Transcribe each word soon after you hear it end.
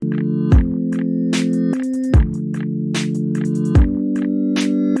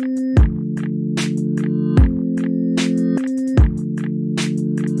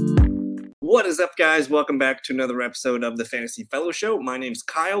up, guys? Welcome back to another episode of the Fantasy Fellow Show. My name's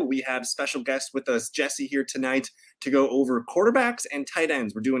Kyle. We have special guest with us, Jesse, here tonight to go over quarterbacks and tight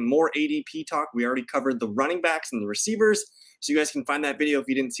ends. We're doing more ADP talk. We already covered the running backs and the receivers, so you guys can find that video if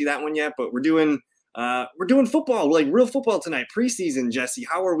you didn't see that one yet. But we're doing football, like real football tonight, preseason. Jesse,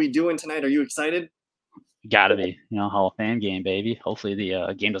 how are we doing tonight? Are you excited? Gotta be, Hall of Fame game, baby. Hopefully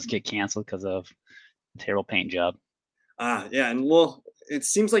the game doesn't get canceled because of a terrible paint job. Yeah, and well, it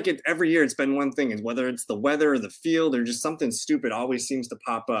seems like every year it's been one thing, and whether it's the weather or the field or just something stupid always seems to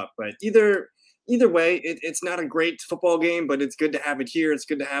pop up. But either way, it's not a great football game, but it's good to have it here. It's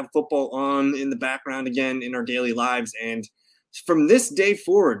good to have football on in the background again in our daily lives. And from this day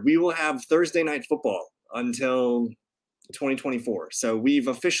forward, we will have Thursday night football until 2024. So we've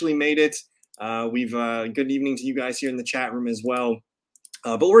officially made it. Good evening to you guys here in the chat room as well.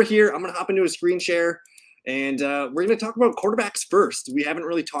 But we're here. I'm going to hop into a screen share. And we're going to talk about quarterbacks first. We haven't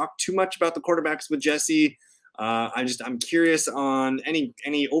really talked too much about the quarterbacks with Jesse. I'm curious on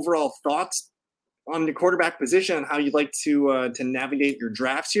any overall thoughts on the quarterback position and how you'd like to navigate your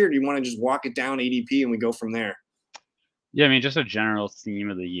drafts here. Do you want to just walk it down ADP and we go from there? Yeah, I mean, just a general theme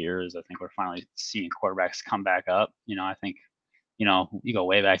of the year is I think we're finally seeing quarterbacks come back up. I think, you go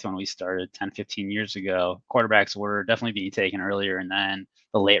way back to when we started 10, 15 years ago, quarterbacks were definitely being taken earlier, and then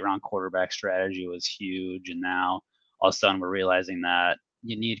the late round quarterback strategy was huge. And now all of a sudden we're realizing that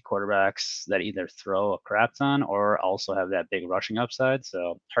you need quarterbacks that either throw a crap ton or also have that big rushing upside.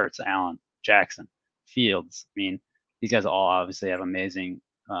 So Hurts, Allen, Jackson, Fields. I mean, these guys all obviously have amazing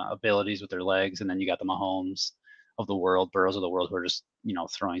abilities with their legs. And then you got the Mahomes of the world, Burrows of the world, who are just,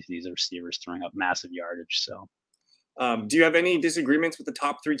 throwing to these receivers, throwing up massive yardage. So do you have any disagreements with the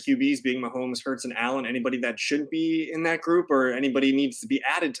top three QBs being Mahomes, Hurts, and Allen? Anybody that should be in that group or anybody needs to be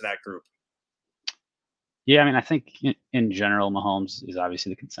added to that group? Yeah, I mean, I think in general, Mahomes is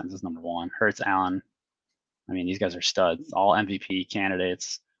obviously the consensus number one. Hurts, Allen, I mean, these guys are studs, all MVP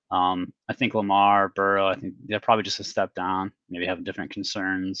candidates. I think Lamar, Burrow, I think they're probably just a step down, maybe have different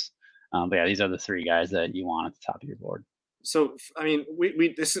concerns. But yeah, these are the three guys that you want at the top of your board. So, I mean,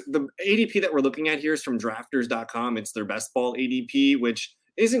 the ADP that we're looking at here is from drafters.com. It's their best ball ADP, which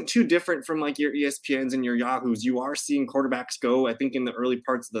isn't too different from like your ESPNs and your Yahoos. You are seeing quarterbacks go, I think, in the early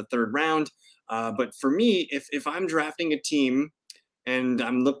parts of the third round. But for me, if I'm drafting a team and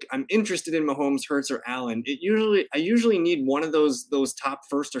I'm interested in Mahomes, Hurts, or Allen, I usually need one of those top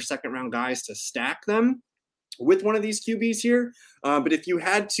first or second round guys to stack them with one of these QBs here. But if you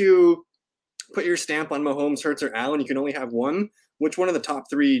had to put your stamp on Mahomes, Hurts, or Allen, you can only have one. Which one of the top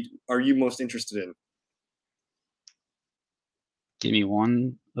three are you most interested in? Give me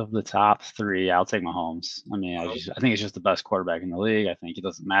one of the top three. I'll take Mahomes. I mean, I think it's just the best quarterback in the league. I think it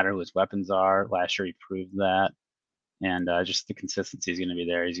doesn't matter who his weapons are. Last year he proved that, and just the consistency is going to be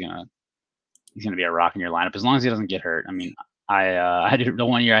there. He's going to be a rock in your lineup as long as he doesn't get hurt. I mean, I did the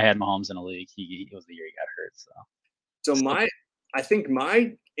 1 year I had Mahomes in a league. It was the year he got hurt. So I think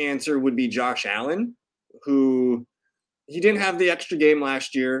my answer would be Josh Allen, who he didn't have the extra game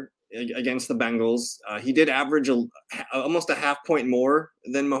last year against the Bengals. He did average almost a half point more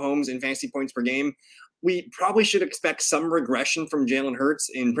than Mahomes in fantasy points per game. We probably should expect some regression from Jalen Hurts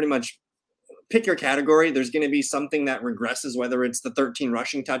in pretty much pick your category. There's going to be something that regresses, whether it's the 13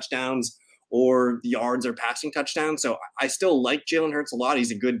 rushing touchdowns or the yards or passing touchdowns. So I still like Jalen Hurts a lot.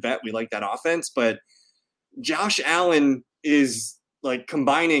 He's a good bet. We like that offense, but Josh Allen is like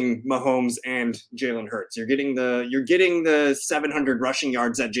combining Mahomes and Jalen Hurts. You're getting the 700 rushing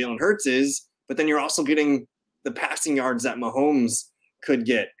yards that Jalen Hurts is, but then you're also getting the passing yards that Mahomes could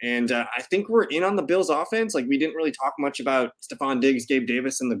get. And I think we're in on the Bills offense. Like, we didn't really talk much about Stephon Diggs, Gabe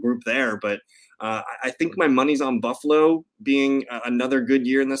Davis in the group there, but I think my money's on Buffalo being another good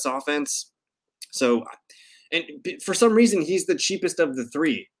year in this offense. So, and for some reason, he's the cheapest of the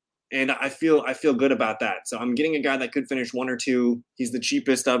three. And I feel good about that. So I'm getting a guy that could finish one or two. He's the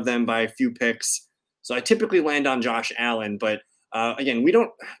cheapest of them by a few picks. So I typically land on Josh Allen. But again,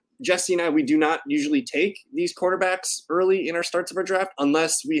 Jesse and I, we do not usually take these quarterbacks early in our starts of our draft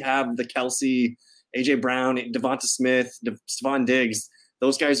unless we have the Kelsey, A.J. Brown, Devonta Smith, Stephon Diggs.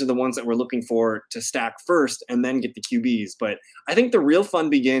 Those guys are the ones that we're looking for to stack first and then get the QBs. But I think the real fun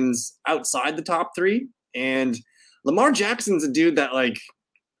begins outside the top three. And Lamar Jackson's a dude that, like,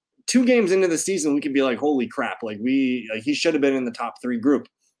 2 games into the season, we could be like, holy crap, he should have been in the top 3 group.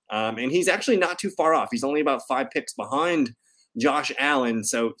 And he's actually not too far off. He's only about 5 picks behind Josh Allen.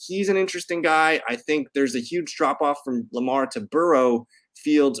 So he's an interesting guy. I think there's a huge drop off from Lamar to Burrow,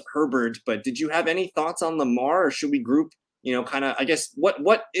 Fields, Herbert. But did you have any thoughts on Lamar, or should we group, kind of, I guess,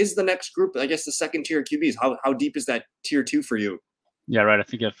 what is the next group? I guess the second tier QBs, how deep is that tier 2 for you? Yeah, right. I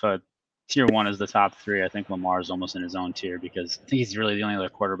think if tier one is the top three. I think Lamar is almost in his own tier because I think he's really the only other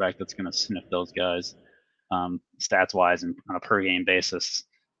quarterback that's going to sniff those guys, stats wise and on a per game basis.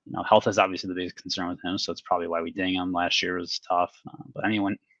 Health is obviously the biggest concern with him, so it's probably why we ding him. Last year was tough, but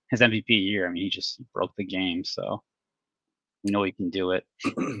anyone his MVP year, he just broke the game, so we know he can do it.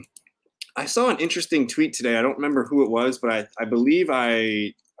 I saw an interesting tweet today. I don't remember who it was, but I believe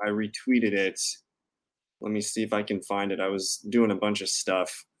I retweeted it. Let me see if I can find it. I was doing a bunch of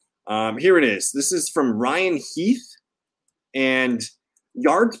stuff. Here it is. This is from Ryan Heath, and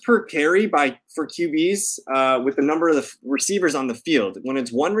yards per carry for QBs with the number of the receivers on the field. When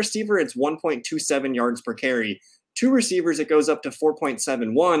it's one receiver, it's 1.27 yards per carry. Two receivers, it goes up to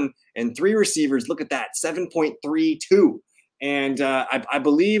 4.71, and three receivers, look at that, 7.32. And I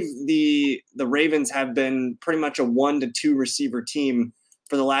believe the Ravens have been pretty much a 1 to 2 receiver team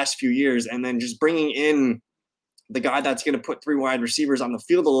for the last few years, and then just bringing in the guy that's going to put three wide receivers on the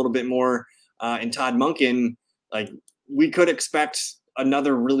field a little bit more in Todd Monken, like we could expect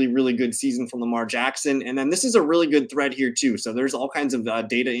another really, really good season from Lamar Jackson. And then this is a really good thread here too. So there's all kinds of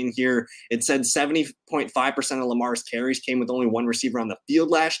data in here. It said 70.5% of Lamar's carries came with only one receiver on the field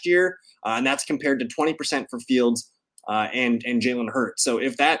last year. And that's compared to 20% for Fields and Jalen Hurts. So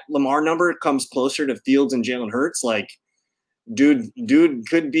if that Lamar number comes closer to Fields and Jalen Hurts, like dude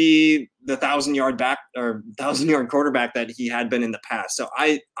could be the 1,000-yard back or 1,000-yard quarterback that he had been in the past. So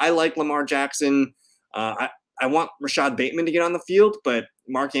I like Lamar Jackson. I want Rashad Bateman to get on the field, but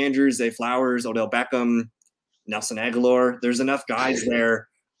Mark Andrews, Zay Flowers, Odell Beckham, Nelson Aguilar, there's enough guys there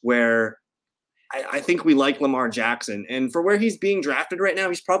where I think we like Lamar Jackson. And for where he's being drafted right now,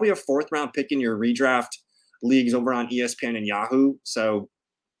 he's probably a 4th-round pick in your redraft leagues over on ESPN and Yahoo. So,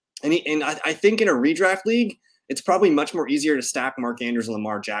 and I think in a redraft league, it's probably much more easier to stack Mark Andrews and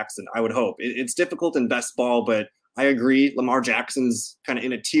Lamar Jackson, I would hope. It's difficult in best ball, but I agree. Lamar Jackson's kind of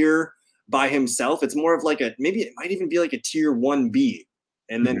in a tier by himself. It's more of like maybe it might even be like a tier 1B.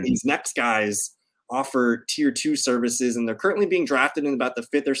 And then these next guys offer tier 2 services, and they're currently being drafted in about the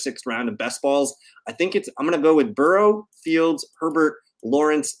 5th or 6th round of best balls. I'm going to go with Burrow, Fields, Herbert,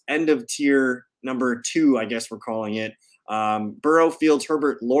 Lawrence, end of tier number 2, I guess we're calling it. Burrow, Fields,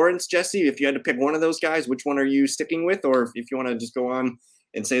 Herbert, Lawrence. Jesse, if you had to pick one of those guys, which one are you sticking with? Or if you want to just go on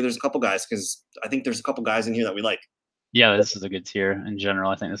and say there's a couple guys, because I think there's a couple guys in here that we like. Yeah, this is a good tier in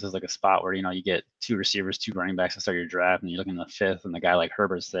general. I think this is like a spot where, you get 2 receivers, 2 running backs to start your draft, and you're looking in the 5th, and the guy like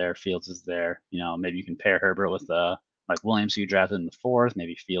Herbert's there, Fields is there. Maybe you can pair Herbert with like Williams, who you drafted in the 4th,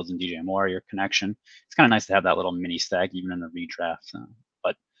 maybe Fields and DJ Moore, your connection. It's kind of nice to have that little mini stack even in a redraft.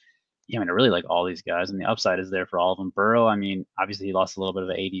 But I really like all these guys, and the upside is there for all of them. Burrow, obviously he lost a little bit of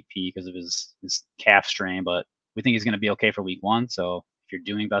ADP because of his calf strain, but we think he's going to be okay for week 1. So if you're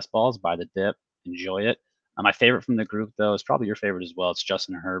doing best balls, buy the dip, enjoy it. My favorite from the group, though, is probably your favorite as well. It's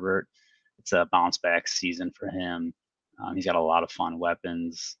Justin Herbert. It's a bounce back season for him. He's got a lot of fun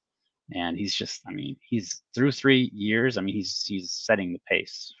weapons, and he's just, he's through 3 years. He's setting the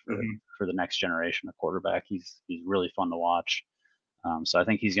pace for the next generation of quarterback. He's really fun to watch. So I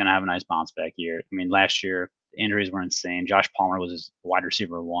think he's going to have a nice bounce back year. Last year the injuries were insane. Josh Palmer was his wide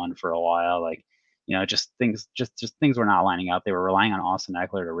receiver 1 for a while. Just things were not lining up. They were relying on Austin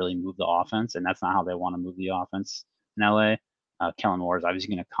Eckler to really move the offense, and that's not how they want to move the offense in LA. Kellen Moore is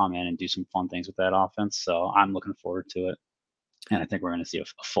obviously going to come in and do some fun things with that offense, so I'm looking forward to it. And I think we're going to see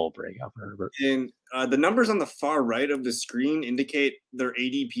a full breakout for Herbert. And the numbers on the far right of the screen indicate their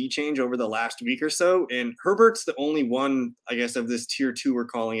ADP change over the last week or so. And Herbert's the only one, I guess, of this tier 2, we're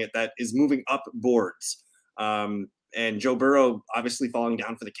calling it, that is moving up boards. And Joe Burrow obviously falling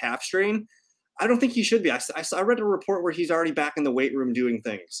down for the calf strain. I don't think he should be. I read a report where he's already back in the weight room doing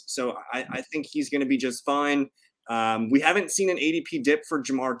things. So I think he's going to be just fine. We haven't seen an ADP dip for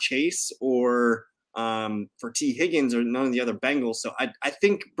Jamar Chase or for T. Higgins or none of the other Bengals. So I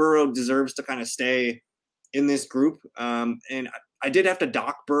think Burrow deserves to kind of stay in this group. And I did have to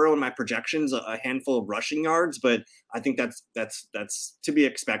dock Burrow in my projections, a handful of rushing yards, but I think that's to be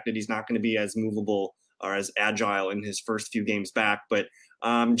expected. He's not going to be as movable or as agile in his first few games back. But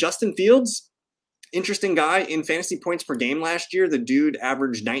Justin Fields, interesting guy. In fantasy points per game last year, the dude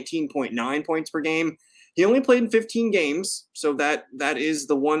averaged 19.9 points per game. He only played in 15 games, so that is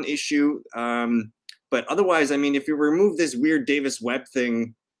the one issue. But otherwise, if you remove this weird Davis Webb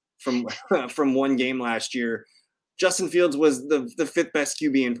thing from from one game last year, Justin Fields was the 5th best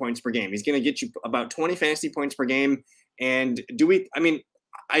QB in points per game. He's going to get you about 20 fantasy points per game. And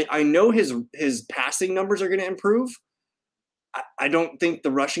I know his passing numbers are going to improve. I don't think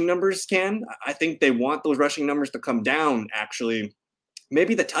the rushing numbers can. I think they want those rushing numbers to come down, actually.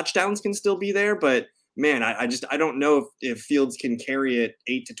 Maybe the touchdowns can still be there, but man, I don't know if Fields can carry it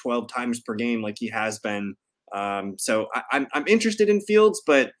 8 to 12 times per game like he has been. So I'm interested in Fields,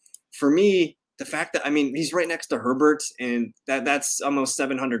 but for me, the fact that, I mean, he's right next to Herbert, and that's almost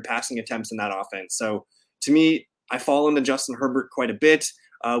 700 passing attempts in that offense. So to me, I fall into Justin Herbert quite a bit.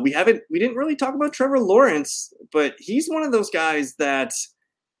 We didn't really talk about Trevor Lawrence, but he's one of those guys that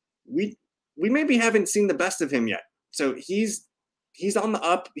we maybe haven't seen the best of him yet. So he's on the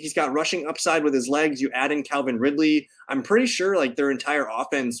up. He's got rushing upside with his legs. You add in Calvin Ridley. I'm pretty sure like their entire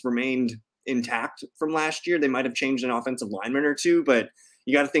offense remained intact from last year. They might have changed an offensive lineman or two, but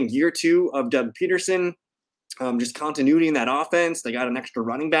you got to think year 2 of Doug Peterson, just continuity in that offense. They got an extra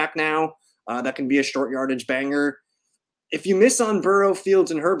running back now that can be a short yardage banger. If you miss on Burrow, Fields,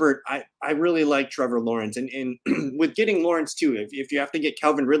 and Herbert, I really like Trevor Lawrence. And with getting Lawrence too, if you have to get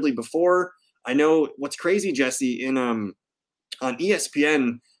Calvin Ridley before, I know what's crazy, Jesse, in on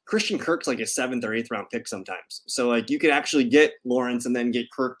ESPN, Christian Kirk's like a 7th or 8th round pick sometimes. So like you could actually get Lawrence and then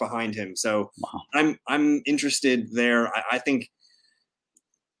get Kirk behind him. So Wow. I'm interested there. I think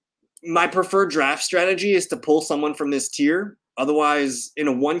my preferred draft strategy is to pull someone from this tier. Otherwise, in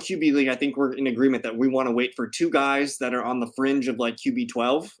a 1 QB league, I think we're in agreement that we want to wait for 2 guys that are on the fringe of like QB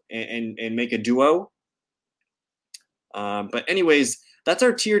 12 and make a duo. But anyways, that's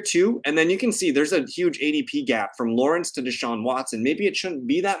our tier 2. And then you can see there's a huge ADP gap from Lawrence to Deshaun Watson. Maybe it shouldn't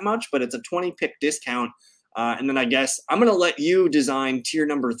be that much, but it's a 20 pick discount. And then I guess I'm going to let you design tier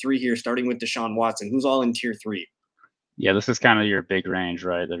number 3 here, starting with Deshaun Watson, who's all in tier 3. Yeah, this is kind of your big range,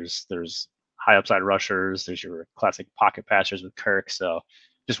 right? There's high upside rushers. There's your classic pocket passers with Kirk. So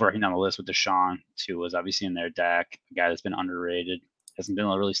just working down the list with Deshaun too was obviously in there. Dak, a guy that's been underrated, hasn't been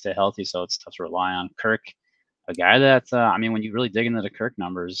able to really stay healthy, so it's tough to rely on. Kirk, a guy that I mean, when you really dig into the Kirk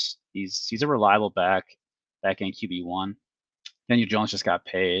numbers, he's a reliable back in QB1. Daniel Jones just got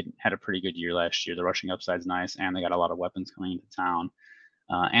paid, had a pretty good year last year. The rushing upside's nice, and they got a lot of weapons coming into town.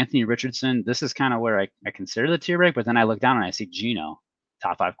 Anthony Richardson, this is kind of where I consider the tier break, but then I look down and I see Geno,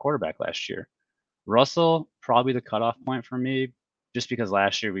 top 5 quarterback last year. Russell, probably the cutoff point for me, just because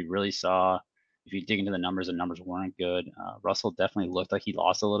last year we really saw, if you dig into the numbers weren't good. Russell definitely looked like he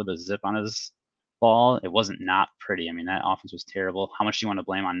lost a little bit of zip on his ball. It wasn't not pretty. I mean, that offense was terrible. How much do you want to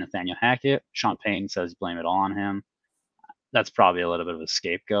blame on Nathaniel Hackett? Sean Payton says blame it all on him. That's probably a little bit of a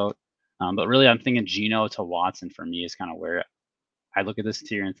scapegoat. But really, I'm thinking Geno to Watson for me is kind of where I look at this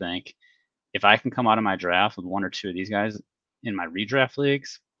tier and think, if I can come out of my draft with 1 or 2 of these guys in my redraft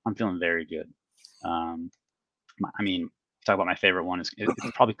leagues, I'm feeling very good. I mean, talk about my favorite one it's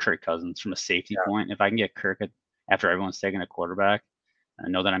probably Kirk Cousins from a safety point. If I can get Kirk after everyone's taking a quarterback, I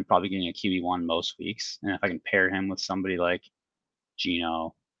know that I'm probably getting a QB1 most weeks. And if I can pair him with somebody like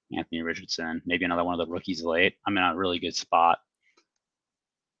Geno, Anthony Richardson, maybe another one of the rookies late, I'm in a really good spot.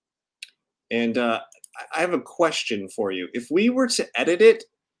 And I have a question for you. If we were to edit it,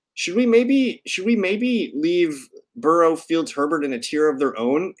 should we maybe leave Burrow, Fields, Herbert in a tier of their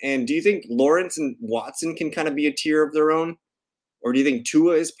own? And do you think Lawrence and Watson can kind of be a tier of their own? Or do you think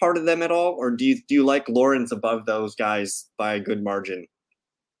Tua is part of them at all? Or do you like Lawrence above those guys by a good margin?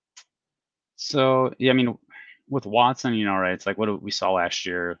 So, yeah, I mean, with Watson, right, it's like what we saw last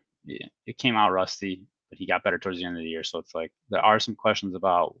year. It came out rusty, but he got better towards the end of the year. So it's like there are some questions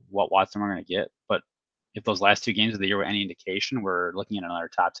about what Watson we're going to get. But if those last 2 games of the year were any indication, we're looking at another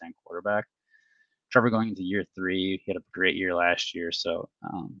top 10 quarterback. Trevor going into year 3, he had a great year last year. So,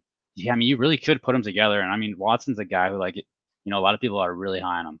 yeah, I mean, you really could put them together. And I mean, Watson's a guy who, like, a lot of people are really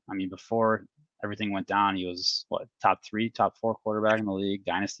high on him. I mean, before everything went down, he was top 3, top 4 quarterback in the league,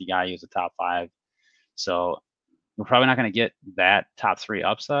 dynasty guy. He was a top 5. So we're probably not going to get that top 3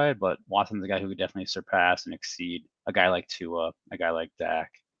 upside, but Watson's a guy who could definitely surpass and exceed a guy like Tua, a guy like Dak,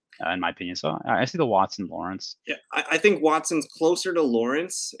 in my opinion. So I see the Watson Lawrence. Yeah, I think Watson's closer to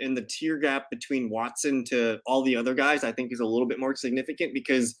Lawrence, and the tier gap between Watson to all the other guys, I think, is a little bit more significant,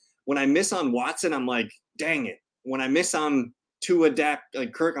 because when I miss on Watson, I'm like, dang it. When I miss on Tua, Dak,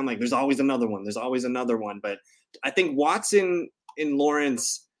 like Kirk, I'm like, there's always another one. There's always another one. But I think Watson and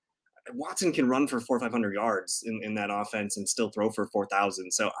Lawrence, Watson can run for 400 or 500 yards in that offense and still throw for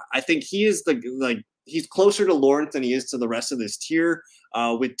 4,000. So I think he is he's closer to Lawrence than he is to the rest of this tier.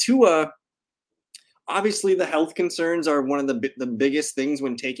 With Tua, obviously the health concerns are one of the biggest things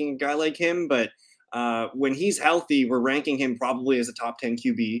when taking a guy like him. But when he's healthy, we're ranking him probably as a top 10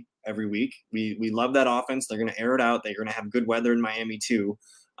 QB every week. We love that offense. They're going to air it out. They're going to have good weather in Miami too.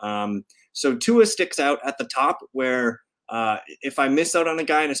 So Tua sticks out at the top, where if I miss out on a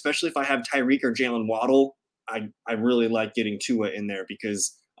guy, and especially if I have Tyreek or Jalen Waddle, I really like getting Tua in there,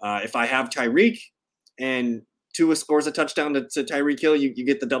 because if I have Tyreek and Tua scores a touchdown to Tyreek Hill, you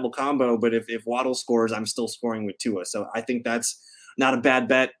get the double combo. But if Waddle scores, I'm still scoring with Tua. So I think that's not a bad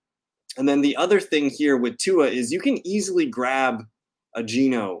bet. And then the other thing here with Tua is you can easily grab a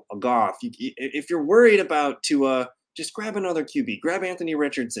Geno, a Goff. If you're worried about Tua, just grab another QB. Grab Anthony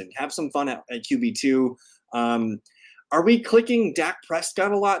Richardson. Have some fun at QB2. Are we clicking Dak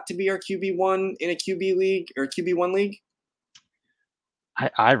Prescott a lot to be our QB1 in a QB league or QB1 league?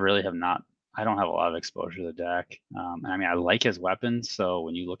 I really have not. I don't have a lot of exposure to Dak. And I mean, I like his weapons. So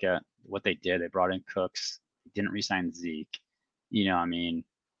when you look at what they did, they brought in Cooks, didn't re-sign Zeke. I mean,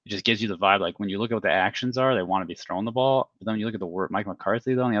 it just gives you the vibe. Like when you look at what the actions are, they want to be throwing the ball. But then when you look at the word Mike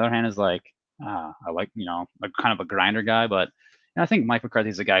McCarthy, though, on the other hand, is like, I like, kind of a grinder guy. But I think Mike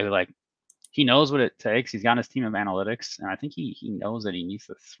McCarthy's a guy who he knows what it takes. He's got his team of analytics, and I think he knows that he needs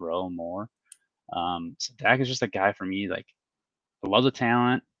to throw more. So Dak is just a guy for me. Like, I love the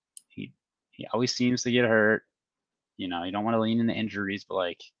talent. He always seems to get hurt. You don't want to lean into injuries,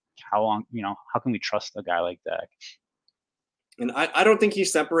 but how long? How can we trust a guy like Dak? And I don't think he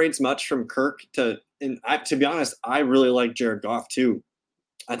separates much from Kirk. To be honest, I really like Jared Goff too.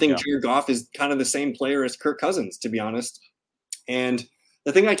 I think Jared Goff is kind of the same player as Kirk Cousins, to be honest. And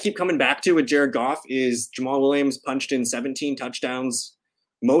the thing I keep coming back to with Jared Goff is Jamal Williams punched in 17 touchdowns.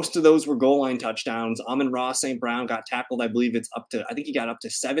 Most of those were goal line touchdowns. Amon-Ra St. Brown got tackled. I believe I think he got up to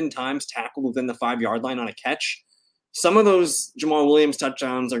 7 times tackled within the 5-yard line on a catch. Some of those Jamal Williams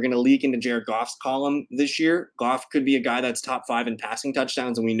touchdowns are going to leak into Jared Goff's column this year. Goff could be a guy that's top 5 in passing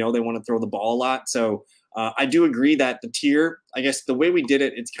touchdowns, and we know they want to throw the ball a lot. So I do agree that the tier, I guess the way we did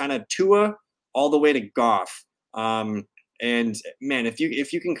it, it's kind of Tua all the way to Goff. And man, if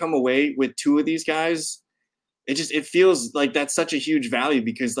you can come away with 2 of these guys, it feels like that's such a huge value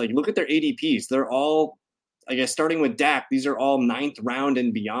because look at their ADPs. They're all, I guess, starting with Dak, these are all 9th round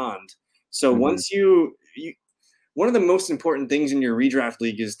and beyond. So once you one of the most important things in your redraft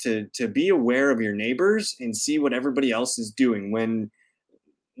league is to be aware of your neighbors and see what everybody else is doing.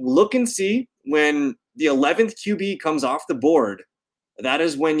 Look and see when the 11th QB comes off the board, that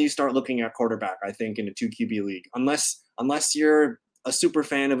is when you start looking at quarterback, I think, in a 2 QB league. Unless you're a super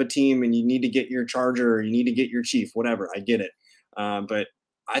fan of a team and you need to get your Charger or you need to get your Chief, whatever, I get it. But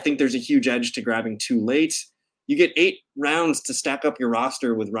I think there's a huge edge to grabbing too late. You get 8 rounds to stack up your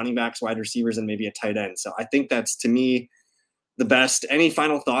roster with running backs, wide receivers, and maybe a tight end. So I think that's, to me, the best. Any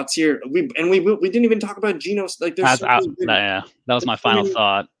final thoughts here? We didn't even talk about Geno. That was my final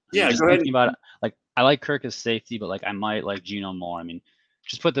thought. Yeah, go ahead. Thinking about it, I like Kirk as safety, but I might like Geno more. I mean,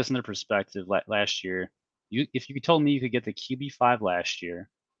 just put this into perspective. Last year, if you told me you could get the QB5 last year,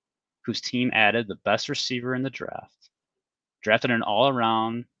 whose team added the best receiver in the draft, drafted an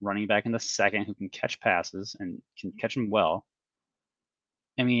all-around running back in the 2nd who can catch passes and can catch them well.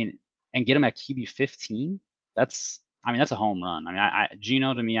 I mean, and get him at QB15. That's a home run. I mean,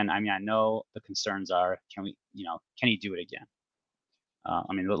 Geno to me. I know the concerns are, can he do it again?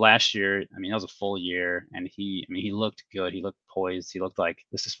 But last year, that was a full year, and he looked good. He looked poised. He looked like,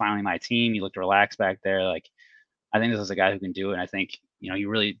 this is finally my team. He looked relaxed back there. I think this is a guy who can do it. And I think, he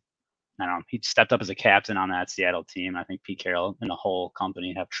really, he stepped up as a captain on that Seattle team. I think Pete Carroll and the whole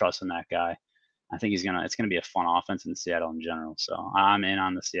company have trust in that guy. I think it's gonna be a fun offense in Seattle in general. So I'm in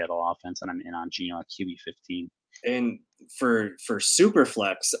on the Seattle offense, and I'm in on Geno at QB15. And for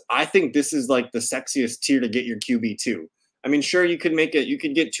Superflex, I think this is the sexiest tier to get your QB2. I mean, sure, you could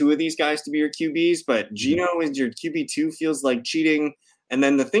get 2 of these guys to be your QBs, but Geno is your QB2 feels like cheating. And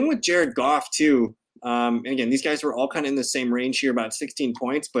then the thing with Jared Goff too, and again, these guys were all kind of in the same range here, about 16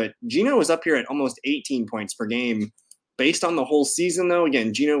 points, but Geno is up here at almost 18 points per game based on the whole season though.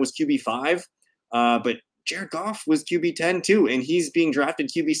 Again, Geno was QB5, but Jared Goff was QB10 too, and he's being drafted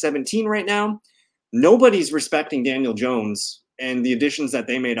QB17 right now. Nobody's respecting Daniel Jones and the additions that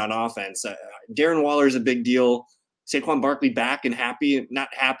they made on offense. Darren Waller is a big deal. Saquon Barkley back and not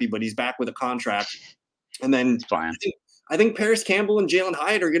happy, but he's back with a contract. And then I think Paris Campbell and Jalen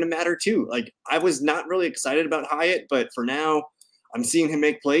Hyatt are going to matter too. I was not really excited about Hyatt, but for now, I'm seeing him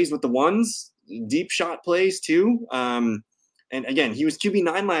make plays with the ones, deep shot plays too. And again, he was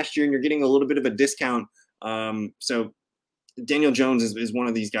QB9 last year, and you're getting a little bit of a discount. So Daniel Jones is one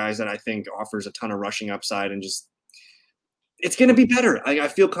of these guys that I think offers a ton of rushing upside, and just it's going to be better. I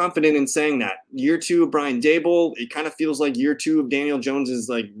feel confident in saying that. Year 2 of Brian Dable, it kind of feels like year 2 of Daniel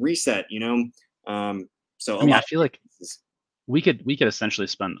Jones's reset, So I feel like we could essentially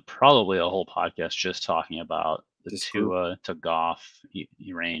spend probably a whole podcast just talking about the Tua to Goff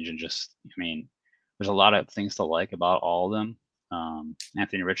range, and just, there's a lot of things to like about all of them.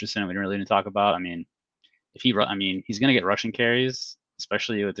 Anthony Richardson, we didn't really talk about. If he's going to get rushing carries,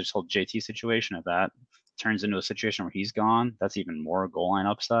 especially with this whole JT situation. If that turns into a situation where he's gone, that's even more goal line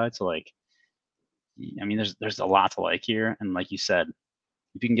upside. So like, I mean, there's a lot to like here, and like you said,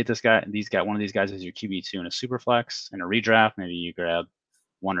 if you can get one of these guys as your QB2 in a super flex in a redraft, maybe you grab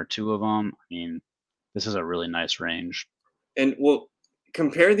one or two of them. I mean, this is a really nice range. And we'll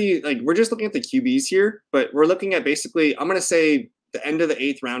compare we're just looking at the QBs here, but we're looking at basically, I'm going to say the end of the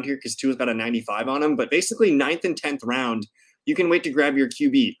 8th round here because Tua's got a 95 on him, but basically 9th and 10th round, you can wait to grab your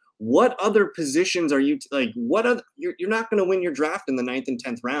QB. What other positions are you you're not going to win your draft in the 9th and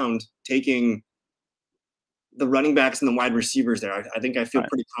 10th round taking the running backs and the wide receivers there. I think I feel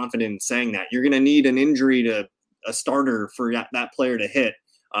pretty confident in saying that. You're going to need an injury to a starter for that player to hit.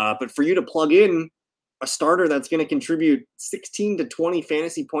 But for you to plug in a starter that's going to contribute 16 to 20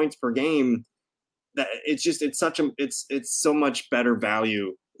 fantasy points per game, that it's so much better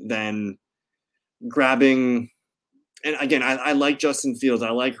value than grabbing. And again, I like Justin Fields, I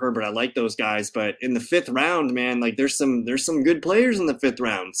like Herbert, I like those guys, but in the 5th round, man, like there's some good players in the 5th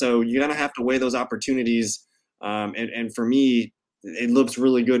round, so you're gonna have to weigh those opportunities. And for me, it looks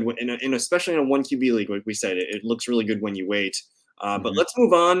really good especially in a 1 QB league, like we said, it looks really good when you wait. But let's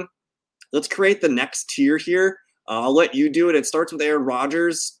move on. Let's create the next tier here. I'll let you do it. It starts with Aaron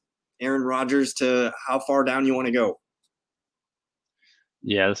Rodgers. Aaron Rodgers to how far down you want to go.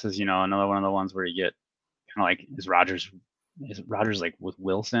 Yeah, this is another one of the ones where you get kind of like is Rodgers like with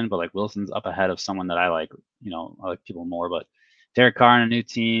Wilson, but like Wilson's up ahead of someone that I like. I like people more, but Derek Carr on a new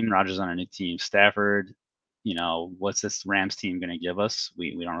team, Rodgers on a new team, Stafford. What's this Rams team going to give us?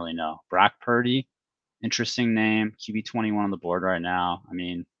 We don't really know. Brock Purdy, interesting name, QB 21 on the board right now. I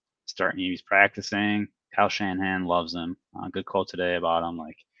mean, he's practicing. Kyle Shanahan loves him. Good quote today about him,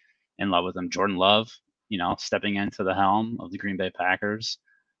 like in love with him. Jordan Love, stepping into the helm of the Green Bay Packers.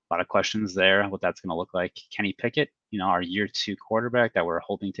 A lot of questions there, what that's going to look like. Kenny Pickett, our year 2 quarterback that we're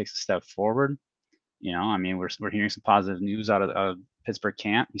hoping takes a step forward. I mean, we're hearing some positive news out of Pittsburgh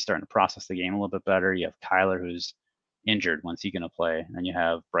camp. He's starting to process the game a little bit better. You have Kyler, who's injured. When's he going to play? And then you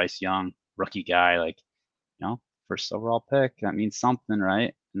have Bryce Young, rookie guy, like, first overall pick. That means something,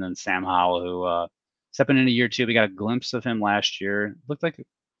 right? And then Sam Howell, who stepping into year 2, we got a glimpse of him last year. Looked like it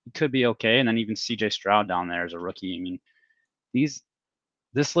could be okay. And then even CJ Stroud down there as a rookie. I mean,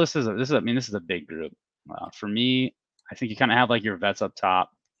 this list is a big group. For me, I think you kind of have like your vets up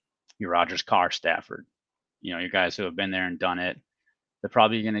top, your Rodgers, Carr, Stafford, your guys who have been there and done it. They're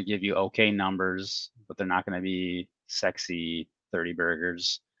probably going to give you okay numbers, but they're not going to be sexy 30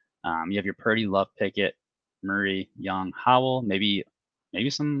 burgers. You have your Purdy, Love, Pickett, Murray, Young, Howell, maybe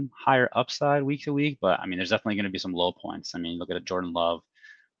some higher upside week to week, but I mean, there's definitely going to be some low points. I mean, look at Jordan Love.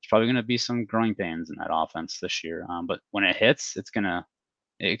 There's probably going to be some growing pains in that offense this year. But when it hits,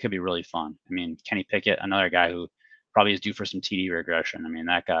 it could be really fun. I mean, Kenny Pickett, another guy who probably is due for some TD regression. I mean,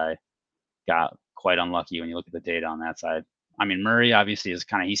 that guy got quite unlucky when you look at the data on that side. I mean, Murray obviously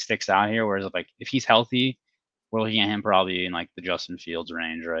he sticks out here, whereas if he's healthy, we're looking at him probably in like the Justin Fields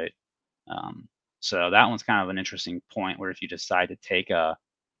range, right? So that one's kind of an interesting point where if you decide to take a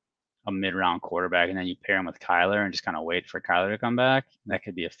mid-round quarterback and then you pair him with Kyler and just kind of wait for Kyler to come back, that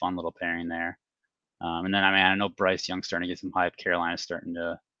could be a fun little pairing there. And then, I mean, I know Bryce Young's starting to get some hype. Carolina's starting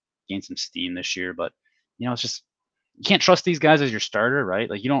to gain some steam this year, but it's just, you can't trust these guys as your starter, right?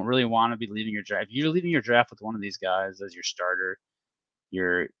 Like, you don't really want to be leaving your draft. If you're leaving your draft with one of these guys as your starter,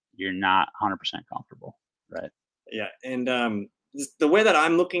 you're not 100% comfortable, right? Yeah, and the way that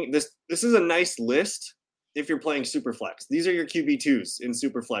I'm looking, this is a nice list if you're playing Superflex. These are your QB2s in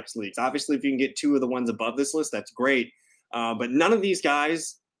Superflex leagues. Obviously, if you can get 2 of the ones above this list, that's great. But none of these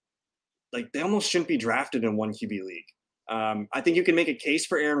guys, like, they almost shouldn't be drafted in 1 QB league. I think you can make a case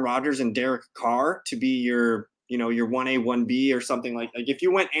for Aaron Rodgers and Derek Carr to be your 1A, 1B or something like if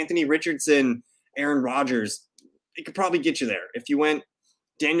you went Anthony Richardson, Aaron Rodgers, it could probably get you there. If you went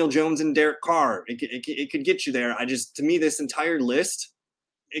Daniel Jones and Derek Carr, it could get you there. To me, this entire list,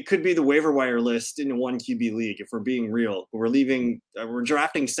 it could be the waiver wire list in a 1 QB league. If we're being real, we're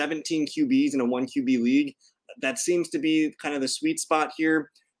drafting 17 QBs in a 1 QB league. That seems to be kind of the sweet spot here.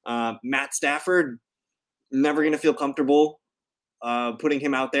 Matt Stafford, never going to feel comfortable putting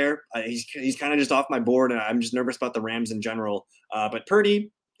him out there. He's kind of just off my board, and I'm just nervous about the Rams in general. But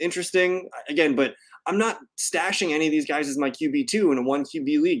Purdy, interesting again, but I'm not stashing any of these guys as my QB2 in a 1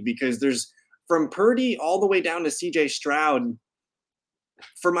 QB league because there's from Purdy all the way down to CJ Stroud.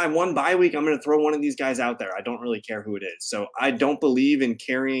 For my 1 bye week, I'm going to throw one of these guys out there. I don't really care who it is. So I don't believe in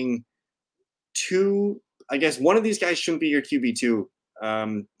carrying 2. I guess one of these guys shouldn't be your QB2.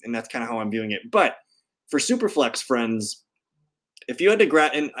 And that's kind of how I'm viewing it. But for Superflex friends, if you had to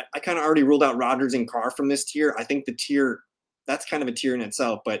grab, and I kind of already ruled out Rodgers and Carr from this tier, I think the tier that's kind of a tier in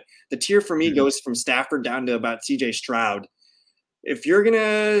itself. But the tier for me goes from Stafford down to about CJ Stroud. If you're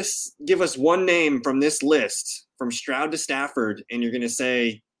gonna give us one name from this list, from Stroud to Stafford, and you're gonna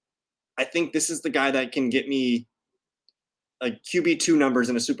say, I think this is the guy that can get me like QB2 numbers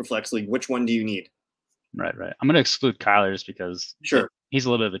in a Superflex league, which one do you need? Right. I'm going to exclude Kyler just because Sure. he's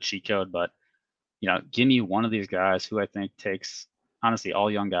a little bit of a cheat code, but give me one of these guys who I think takes, honestly, all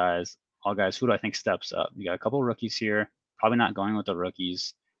young guys, all guys, who do I think steps up? You got a couple of rookies here, probably not going with the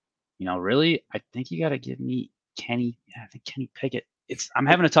rookies. Really, I think you got to give me Kenny. I think Kenny Pickett. I'm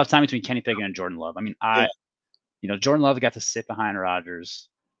having a tough time between Kenny Pickett and Jordan Love. I mean, Jordan Love got to sit behind Rodgers.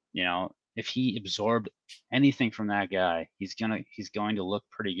 If he absorbed anything from that guy, he's going to look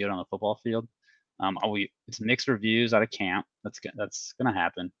pretty good on the football field. It's mixed reviews out of camp. That's going to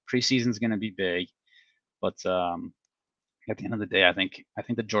happen. Preseason's going to be big, but at the end of the day, I think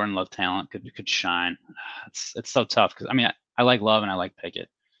the Jordan Love talent could shine. It's so tough because I like Love and I like Pickett.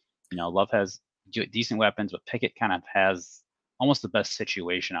 Love has decent weapons, but Pickett kind of has almost the best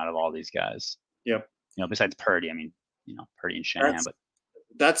situation out of all these guys. Yep. Besides Purdy, Purdy and Shanahan, but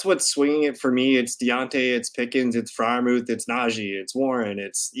that's what's swinging it for me. It's Deontay, it's Pickens, it's Freiermuth, it's Najee, it's Warren,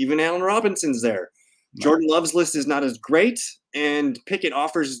 it's even Allen Robinson's there. Right. Jordan Love's list is not as great, and Pickett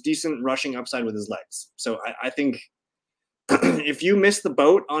offers decent rushing upside with his legs. So I think if you miss the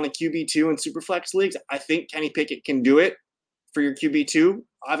boat on a QB2 in Superflex leagues, I think Kenny Pickett can do it for your QB2.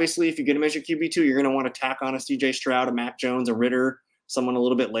 Obviously, if you get him as your QB2, you're going to want to tack on a CJ Stroud, a Mac Jones, a Ritter, someone a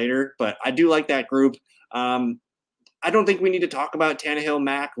little bit later. But I do like that group. I don't think we need to talk about Tannehill,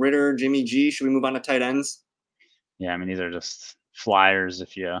 Mac, Ritter, Jimmy G. Should we move on to tight ends? Yeah, these are just flyers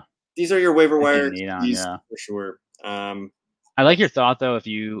these are your waiver wire keys, for sure. I like your thought though. If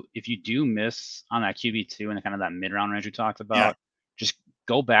you do miss on that QB2 and kind of that mid round range we talked about, just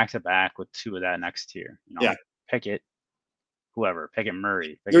go back to back with two of that next tier. Pickett, whoever, Pickett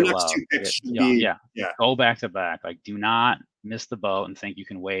Murray, Pickett your next Love, two picks Pickett, should be go back to back. Like, do not miss the boat and think you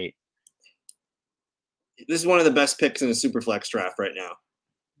can wait. This is one of the best picks in a Superflex draft right now.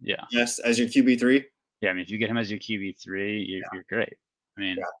 Yeah. Yes, as your QB3. Yeah, if you get him as your QB3, you're great.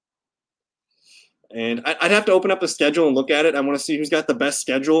 And I'd have to open up the schedule and look at it. I want to see who's got the best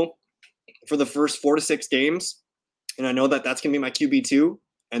schedule for the first 4 to 6 games. And I know that that's going to be my QB2.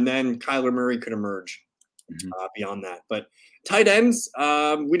 And then Kyler Murray could emerge beyond that. But tight ends,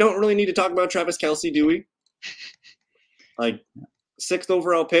 we don't really need to talk about Travis Kelce, do we? Like, 6th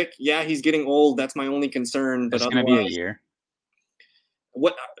overall pick. Yeah, he's getting old. That's my only concern. But it's going to be a year.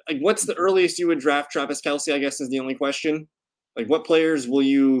 What's the earliest you would draft Travis Kelce, I guess, is the only question. Like, what players will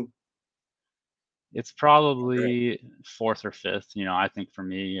you? It's probably 4th or 5th. I think for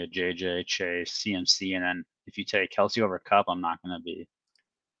me, JJ, Chase, CMC, and then if you take Kelce over Kupp, I'm not going to be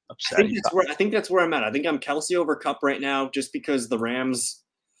upset. I think that's where I'm at. I think I'm Kelce over Kupp right now, just because the Rams.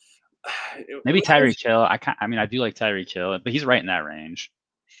 Maybe Tyreek Hill. I do like Tyreek Hill, but he's right in that range.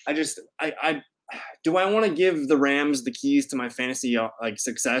 Do I want to give the Rams the keys to my fantasy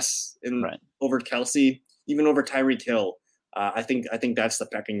success over Kelce, even over Tyreek Hill? I think that's the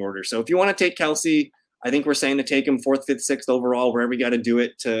pecking order. So if you want to take Kelce, I think we're saying to take him 4th, 5th, 6th overall, wherever you got to do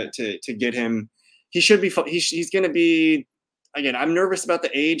it to get him. He should be. He's going to be. Again, I'm nervous about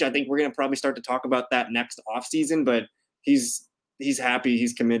the age. I think we're going to probably start to talk about that next offseason, but he's happy.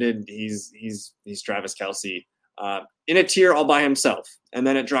 He's committed. He's Travis Kelce. In a tier all by himself. And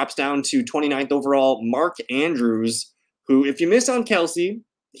then it drops down to 29th overall, Mark Andrews, who, if you miss on Kelce,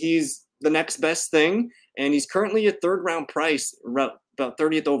 he's the next best thing. And he's currently a 3rd round price, about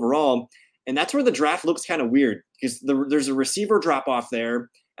 30th overall. And that's where the draft looks kind of weird because there's a receiver drop off there.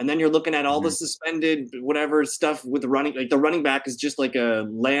 And then you're looking at all the suspended whatever stuff with the running. Like, the running back is just like a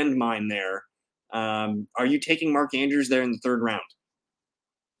landmine there. Are you taking Mark Andrews there in the 3rd round?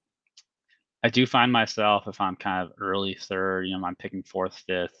 I do find myself, if I'm kind of early 3rd, I'm picking 4th,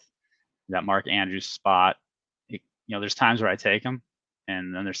 5th, that Mark Andrews spot. There's times where I take him,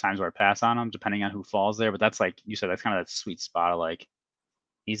 and then there's times where I pass on him, depending on who falls there. But that's, like you said, that's kind of that sweet spot of, like,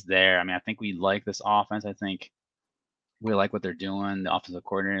 he's there. I think we like this offense. I think we like what they're doing. The offensive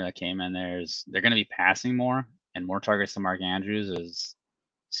coordinator that came in there they're going to be passing more, and more targets to Mark Andrews is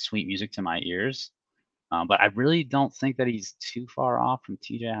sweet music to my ears. But I really don't think that he's too far off from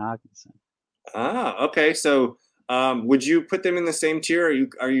TJ Hockenson. Okay. So would you put them in the same tier, or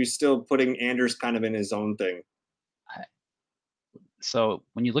are you still putting Anders kind of in his own thing? So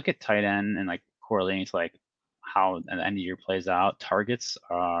when you look at tight end and like correlating to like how the end of the year plays out, targets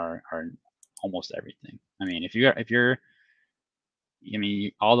are almost everything. If you're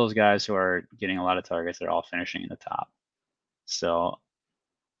all those guys who are getting a lot of targets, they're all finishing in the top. So,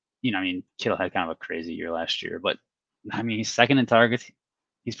 Kittle had kind of a crazy year last year, but I mean, he's second in targets.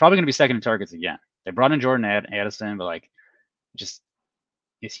 He's probably going to be second in targets again. They brought in Jordan Addison, but like, just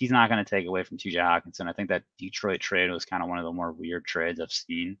he's not going to take away from TJ Hawkinson. I think that Detroit trade was kind of one of the more weird trades I've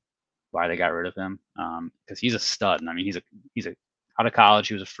seen. Why they got rid of him? Because he's a stud. And I mean, he's a out of college.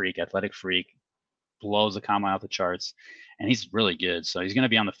 He was a freak, athletic freak, blows the combine off the charts, and he's really good. So he's going to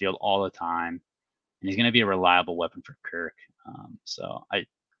be on the field all the time, and he's going to be a reliable weapon for Kirk. So I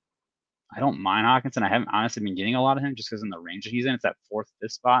don't mind Hawkinson. I haven't honestly been getting a lot of him just because in the range that he's in, it's that fourth,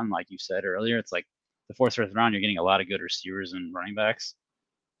 fifth spot. And like you said earlier, it's like the fourth, fifth round, you're getting a lot of good receivers and running backs.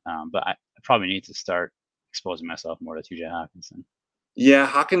 But I probably need to start exposing myself more to TJ Hawkinson. Yeah,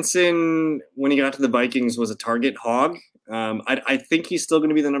 Hawkinson, when he got to the Vikings, was a target hog. I think he's still going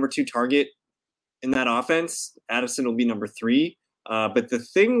to be the number 2 target in that offense. Addison will be number 3. But the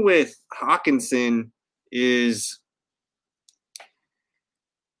thing with Hawkinson is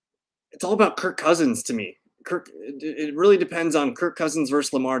it's all about Kirk Cousins to me. It really depends on Kirk Cousins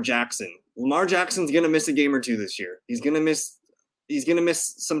versus Lamar Jackson. Lamar Jackson's going to miss a game or two this year. He's going to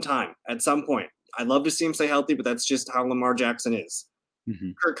miss some time at some point. I'd love to see him stay healthy, but that's just how Lamar Jackson is.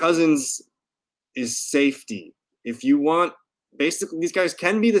 Mm-hmm. Kirk Cousins is safety. If you want, basically, these guys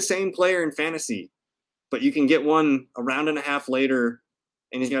can be the same player in fantasy, but you can get one a round and a half later,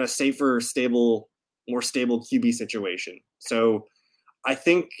 and he's got a safer, more stable QB situation. So I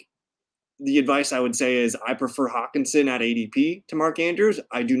think the advice I would say is I prefer Hawkinson at ADP to Mark Andrews.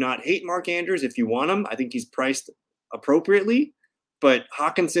 I do not hate Mark Andrews if you want him. I think he's priced appropriately, but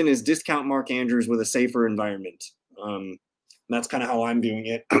Hawkinson is discount Mark Andrews with a safer environment. That's kind of how I'm viewing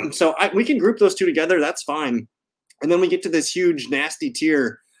it. So we can group those two together. That's fine. And then we get to this huge, nasty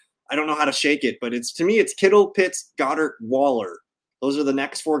tier. I don't know how to shake it, but to me, it's Kittle, Pitts, Goddard, Waller. Those are the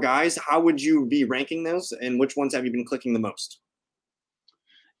next 4 guys. How would you be ranking those, and which ones have you been clicking the most?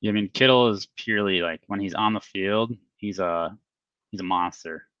 Yeah, I mean, Kittle is purely like when he's on the field, he's a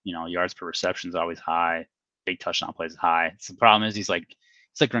monster. You know, yards per reception is always high. Big touchdown plays high. So the problem is he's like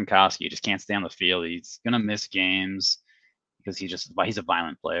Gronkowski. He just can't stay on the field. He's gonna miss games because he's a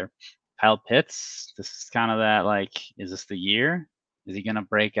violent player. Kyle Pitts, this is kind of that like, is this the year? Is he gonna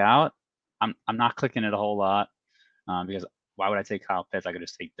break out? I'm not clicking it a whole lot because why would I take Kyle Pitts? I could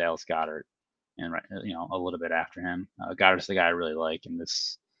just take Dallas Goedert and a little bit after him. Goedert's the guy I really like in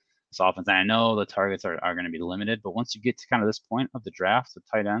this offense. And I know the targets are going to be limited, but once you get to kind of this point of the draft, the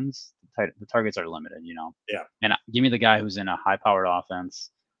tight ends, the targets are limited, Yeah. And give me the guy who's in a high-powered offense.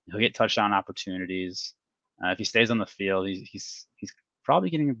 He'll get touchdown opportunities. If he stays on the field, he's probably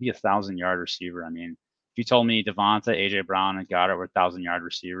going to be a 1,000-yard receiver. I mean, if you told me Devonta, AJ Brown, and Goddard were 1,000-yard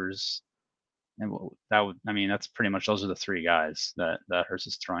receivers, that's pretty much those are the 3 guys that Hurts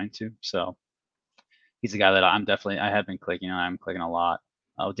is throwing to. So he's a guy that I have been clicking on. I'm clicking a lot.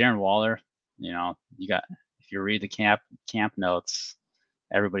 Darren Waller, if you read the camp notes,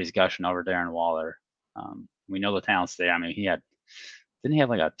 everybody's gushing over Darren Waller. We know the talent's there. I mean, didn't he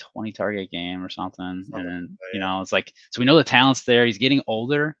have like a 20 target game or something? And then, it's like, so we know the talent's there. He's getting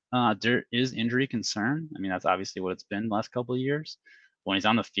older. There is injury concern. I mean, that's obviously what it's been the last couple of years. When he's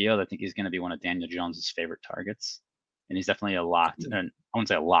on the field, I think he's going to be one of Daniel Jones's favorite targets. And he's definitely a lock. And I wouldn't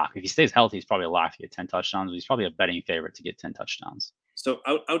say a lock. If he stays healthy, he's probably a lock to get 10 touchdowns. But he's probably a betting favorite to get 10 touchdowns. So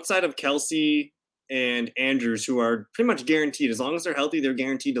outside of Kelsey and Andrews, who are pretty much guaranteed, as long as they're healthy, they're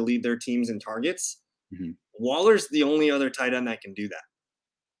guaranteed to lead their teams in targets. Mm-hmm. Waller's the only other tight end that can do that.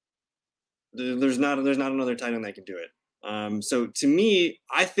 There's not another tight end that can do it. So to me,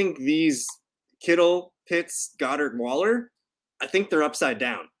 I think these Kittle, Pitts, Goddard, Waller, I think they're upside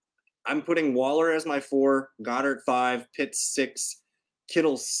down. I'm putting Waller as my 4, Goddard 5, Pitts 6,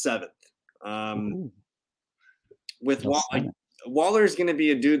 Kittle 7th. With Waller's going to be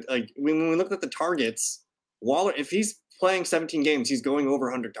a dude, like when we look at the targets, Waller, if he's playing 17 games, he's going over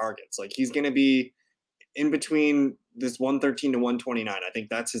 100 targets. Like he's going to be in between this 113 to 129. I think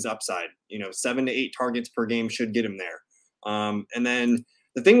that's his upside. 7 to 8 targets per game should get him there. And then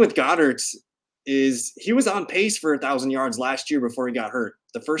the thing with Goddard is he was on pace for 1,000 yards last year before he got hurt.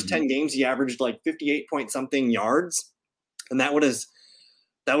 The first 10 games, he averaged like 58 point something yards. And that was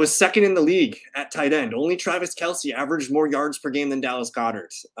second in the league at tight end. Only Travis Kelce averaged more yards per game than Dallas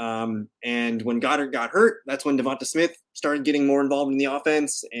Goedert. And when Goddard got hurt, that's when Devonta Smith started getting more involved in the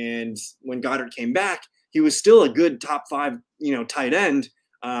offense. And when Goddard came back, he was still a good top 5, tight end.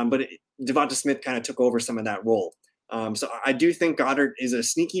 But Devonta Smith kind of took over some of that role. So I do think Goddard is a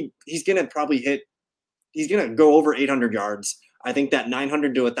sneaky. He's going to go over 800 yards. I think that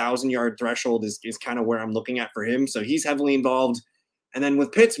 900 to 1,000-yard threshold is kind of where I'm looking at for him. So he's heavily involved. And then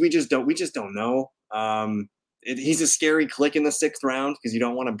with Pitts, we just don't know. He's a scary click in the 6th round because you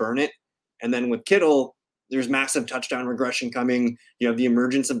don't want to burn it. And then with Kittle, there's massive touchdown regression coming. You have the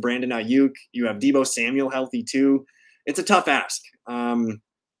emergence of Brandon Ayuk. You have Deebo Samuel healthy too. It's a tough ask.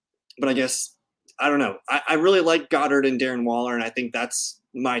 But I guess, I don't know. I really like Goddard and Darren Waller, and I think that's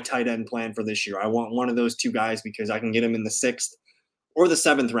my tight end plan for this year. I want one of those two guys because I can get him in the 6th or the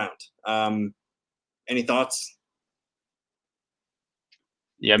 7th round. Any thoughts?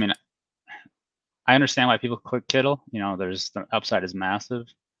 Yeah, I mean, I understand why people click Kittle. There's the upside is massive.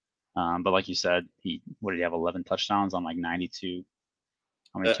 But like you said, what did he have? 11 touchdowns on like 92.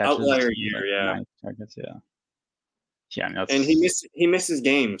 How many catches? Outlier year, yeah. 90 targets, yeah. Yeah, I mean, and he misses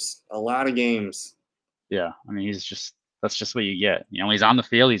games, a lot of games. Yeah, I mean, that's just what you get. When he's on the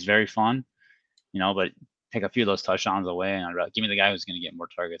field, he's very fun. But take a few of those touchdowns away, and give me the guy who's going to get more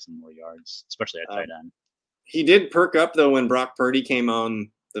targets and more yards, especially at tight end. He did perk up though when Brock Purdy came on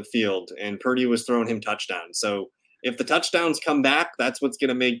the field, and Purdy was throwing him touchdowns. So if the touchdowns come back, that's what's going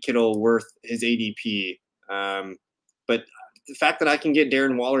to make Kittle worth his ADP. But the fact that I can get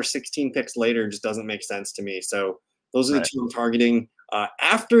Darren Waller 16 picks later just doesn't make sense to me. So those are the two I'm targeting.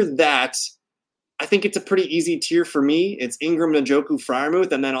 After that, I think it's a pretty easy tier for me. It's Ingram, Njoku,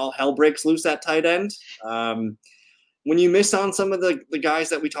 Freiermuth, and then all hell breaks loose at tight end. When you miss on some of the guys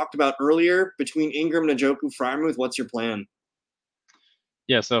that we talked about earlier, between Ingram, Njoku, Freiermuth, what's your plan?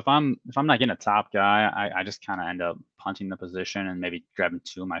 Yeah, so if I'm not getting a top guy, I just kind of end up punting the position and maybe grabbing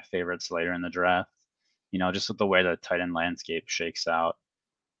two of my favorites later in the draft. Just with the way the tight end landscape shakes out.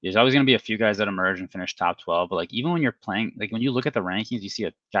 There's always going to be a few guys that emerge and finish top 12. But like even when you're playing, like when you look at the rankings, you see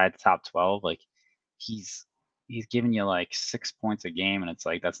a guy at the top 12, like he's giving you like 6 points a game, and it's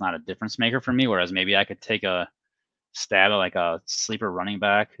like that's not a difference maker for me. Whereas maybe I could take a stab at like a sleeper running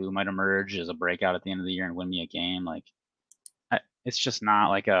back who might emerge as a breakout at the end of the year and win me a game. Like it's just not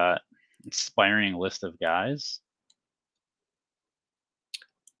like a inspiring list of guys.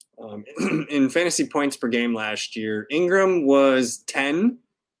 In fantasy points per game last year, Ingram was 10,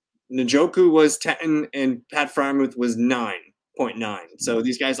 Njoku was 10, and Pat Freiermuth was 9.9. So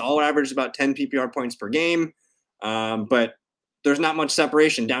these guys all averaged about 10 PPR points per game, but there's not much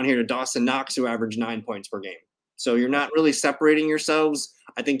separation down here to Dawson Knox, who averaged 9 points per game. So you're not really separating yourselves.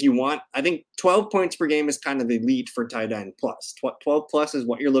 I think 12 points per game is kind of elite for tight end plus. 12 plus is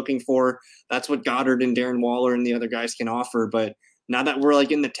what you're looking for. That's what Goddard and Darren Waller and the other guys can offer. But now that we're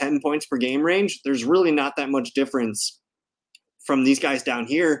like in the 10 points per game range, there's really not that much difference from these guys down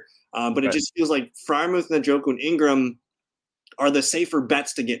here. But it just feels like Freiermuth, Njoku, and Ingram are the safer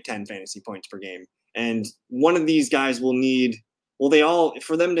bets to get 10 fantasy points per game. And one of these guys will need – they all –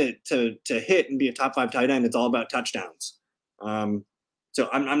 for them to hit and be a top 5 tight end, it's all about touchdowns. So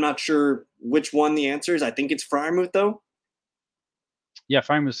I'm not sure which one the answer is. I think it's Freiermuth, though. Yeah,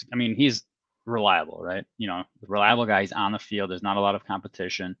 Freiermuth, I mean, he's reliable, right? The reliable guy, he's on the field. There's not a lot of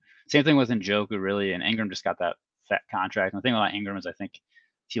competition. Same thing with Njoku, really, and Ingram just got that fat contract. And the thing about Ingram is I think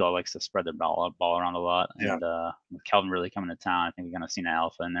T-Law likes to spread the ball around a lot. Yeah. And with Kelvin really coming to town, I think we're going to see an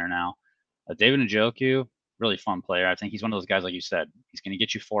alpha in there now. David Njoku, really fun player. I think he's one of those guys, like you said, he's going to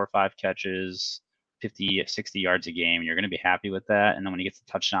get you 4 or 5 catches, 50, 60 yards a game. You're going to be happy with that. And then when he gets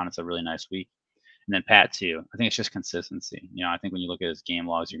the touchdown, it's a really nice week. And then Pat, too. I think it's just consistency. I think when you look at his game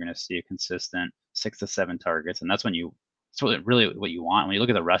logs, you're going to see a consistent 6 to 7 targets. And that's really what you want. When you look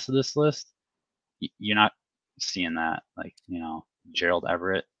at the rest of this list, you're not seeing that. Like, Gerald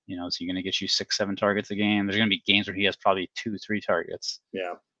Everett, so you're going to get you 6, 7 targets a game. There's going to be games where he has probably 2, 3 targets.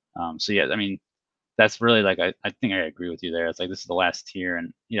 Yeah. So, yeah, I mean, that's really like, I think I agree with you there. It's like, this is the last tier.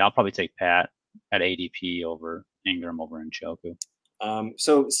 And, I'll probably take Pat at ADP over Ingram over Njoku.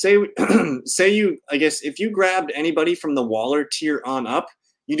 So say you, I guess, if you grabbed anybody from the Waller tier on up,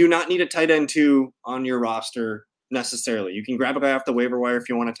 you do not need a tight end 2 on your roster necessarily. You can grab a guy off the waiver wire if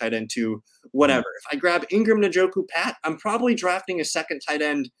you want a tight end 2, whatever. If I grab Ingram, Njoku, Pat, I'm probably drafting a second tight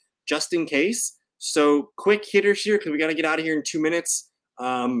end just in case. So quick hitters here, because we got to get out of here in 2 minutes.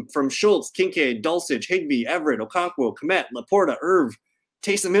 From Schultz, Kincaid, Dulcich, Higbee, Everett, Okonkwo, Kmet, Laporta, Irv,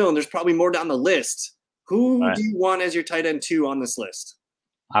 Taysom Hill, and there's probably more down the list. Who do you want as your tight end 2 on this list?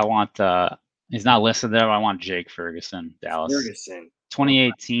 I want he's not listed there, but I want Jake Ferguson, Dallas.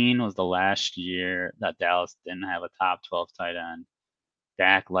 2018 was the last year that Dallas didn't have a top 12 tight end.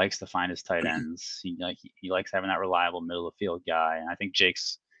 Dak likes to find his tight ends. He likes having that reliable middle of the field guy. And I think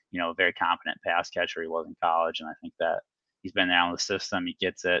Jake's, a very competent pass catcher. He was in college, and I think that he's been down the system. He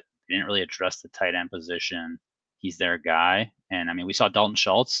gets it. He didn't really address the tight end position. He's their guy. And I mean, we saw Dalton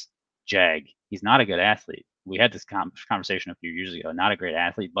Schultz, Jag. He's not a good athlete. We had this conversation a few years ago. Not a great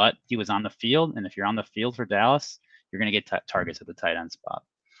athlete, but he was on the field. And if you're on the field for Dallas, you're going to get targets at the tight end spot.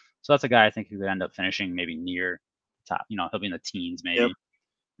 So that's a guy I think who could end up finishing maybe near top. He'll be in the teens maybe. Yep.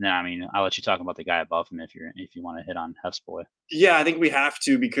 No, I mean, I'll let you talk about the guy above him if you want to hit on Hef's boy. Yeah, I think we have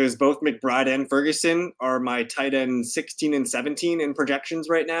to because both McBride and Ferguson are my tight end 16 and 17 in projections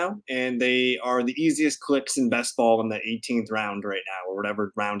right now, and they are the easiest clicks in best ball in the 18th round right now, or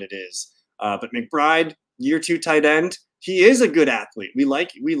whatever round it is. But McBride, year 2 tight end, he is a good athlete. We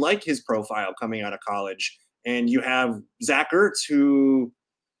like his profile coming out of college, and you have Zach Ertz, who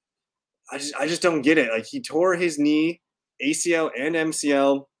I just don't get it. Like he tore his knee, ACL and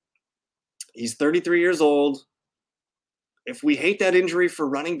MCL. He's 33 years old. If we hate that injury for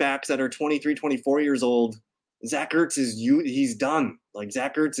running backs that are 23, 24 years old, Zach Ertz he's done. Like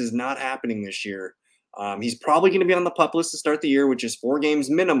Zach Ertz is not happening this year. He's probably going to be on the PUP list to start the year, which is 4 games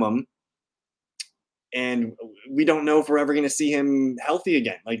minimum. And we don't know if we're ever going to see him healthy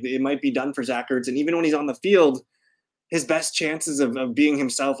again. Like it might be done for Zach Ertz. And even when he's on the field, his best chances of being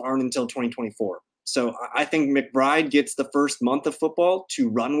himself aren't until 2024. So I think McBride gets the first month of football to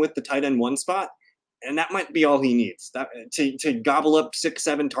run with the tight end 1 spot. And that might be all he needs to gobble up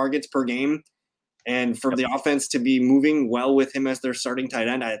 6-7 targets per game. And for the offense to be moving well with him as their starting tight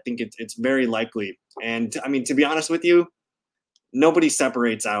end, I think it's very likely. And I mean, to be honest with you, nobody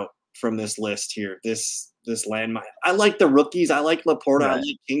separates out from this list here. This landmine. I like the rookies. I like Laporta. Right. I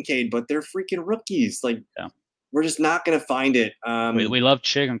like Kincaid, but they're freaking rookies. Like we're just not going to find it. We love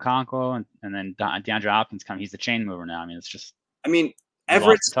Chig and Conco, and then DeAndre Hopkins he's the chain mover now. I mean, it's just. I mean,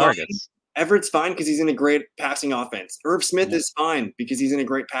 Everett's targets. Everett's fine because he's in a great passing offense. Irv Smith is fine because he's in a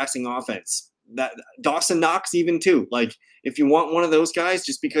great passing offense. That Dawson Knox even too. Like if you want one of those guys,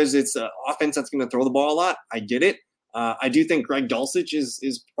 just because it's an offense that's going to throw the ball a lot, I get it. I do think Greg Dulcich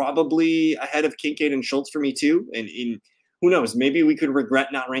is probably ahead of Kincaid and Schultz for me too. And who knows, maybe we could regret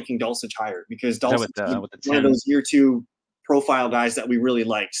not ranking Dulcich higher because Dulcich is one of those year 2 profile guys that we really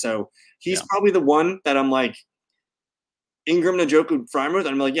like. So he's probably the one that I'm like, Ingram, Njoku, Frymuth,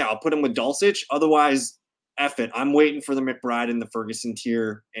 I'm like, I'll put him with Dulcich. Otherwise, F it. I'm waiting for the McBride and the Ferguson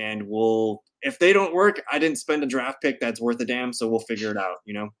tier, and if they don't work, I didn't spend a draft pick that's worth a damn, so we'll figure it out,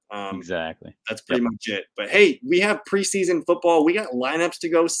 Exactly. That's pretty much it. But hey, we have preseason football. We got lineups to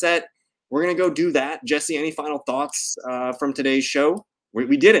go set. We're going to go do that. Jesse, any final thoughts from today's show?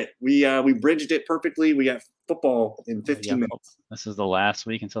 We did it. We bridged it perfectly. We got football in 15 minutes. This is the last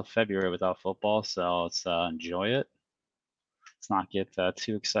week until February without football, so let's enjoy it. Let's not get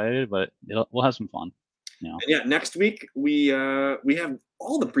too excited, but we'll have some fun. And next week we have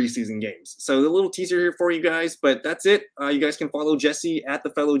all the preseason games. So the little teaser here for you guys, but that's it. You guys can follow Jesse at the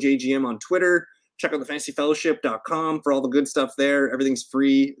Fellow JGM on Twitter. Check out thefantasyfellowship.com for all the good stuff there. Everything's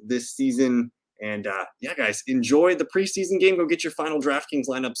free this season. And guys, enjoy the preseason game. Go get your final DraftKings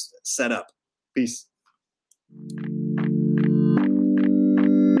lineups set up. Peace.